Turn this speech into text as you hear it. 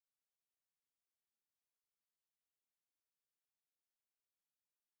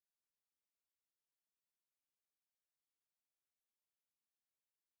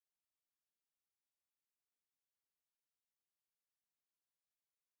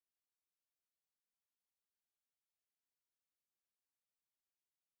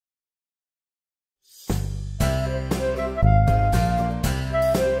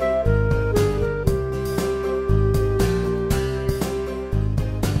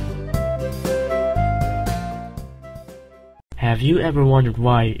Have you ever wondered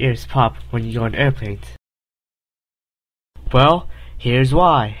why your ears pop when you go on airplanes? Well, here's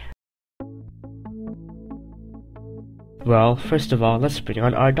why. Well, first of all, let's bring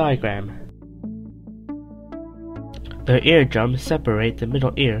on our diagram. The eardrums separate the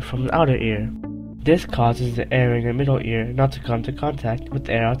middle ear from the outer ear. This causes the air in the middle ear not to come into contact with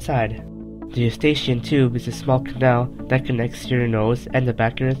the air outside. The eustachian tube is a small canal that connects your nose and the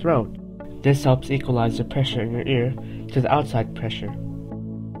back of your throat. This helps equalize the pressure in your ear to the outside pressure.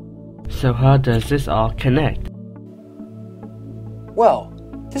 So how does this all connect? Well,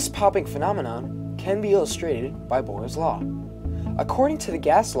 this popping phenomenon can be illustrated by Boyle's law. According to the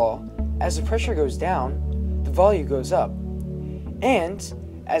gas law, as the pressure goes down, the volume goes up.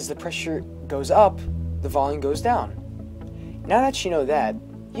 And as the pressure goes up, the volume goes down. Now that you know that,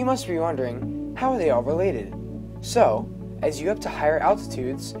 you must be wondering, how are they all related? So, as you go up to higher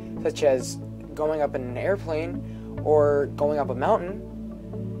altitudes, such as going up in an airplane or going up a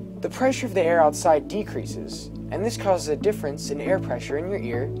mountain, the pressure of the air outside decreases, and this causes a difference in air pressure in your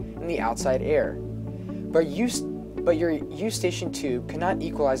ear and the outside air. But your eustachian tube cannot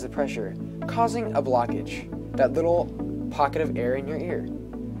equalize the pressure, causing a blockage, that little pocket of air in your ear.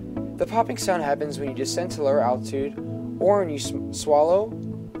 The popping sound happens when you descend to lower altitude, or when you swallow,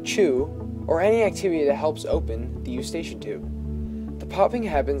 chew, or any activity that helps open the eustachian tube. The popping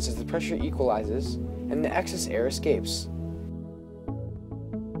happens as the pressure equalizes and the excess air escapes.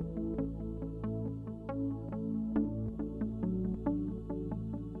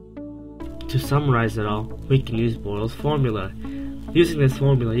 To summarize it all, we can use Boyle's formula. Using this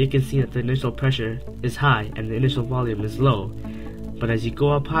formula, you can see that the initial pressure is high and the initial volume is low. But as you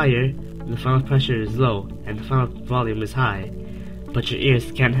go up higher, the final pressure is low and the final volume is high. But your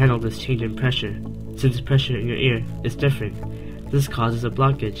ears can't handle this change in pressure, since the pressure in your ear is different. This causes a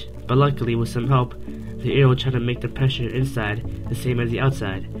blockage, but luckily with some help, the ear will try to make the pressure inside the same as the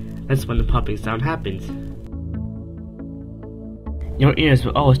outside. That's when the popping sound happens. Your ears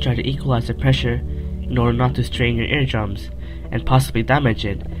will always try to equalize the pressure in order not to strain your eardrums and possibly damage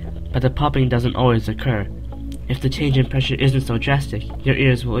it, but the popping doesn't always occur. If the change in pressure isn't so drastic, your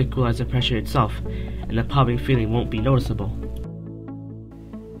ears will equalize the pressure itself, and the popping feeling won't be noticeable.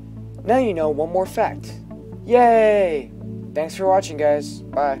 Now you know one more fact. Yay! Thanks for watching, guys.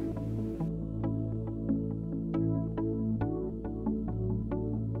 Bye.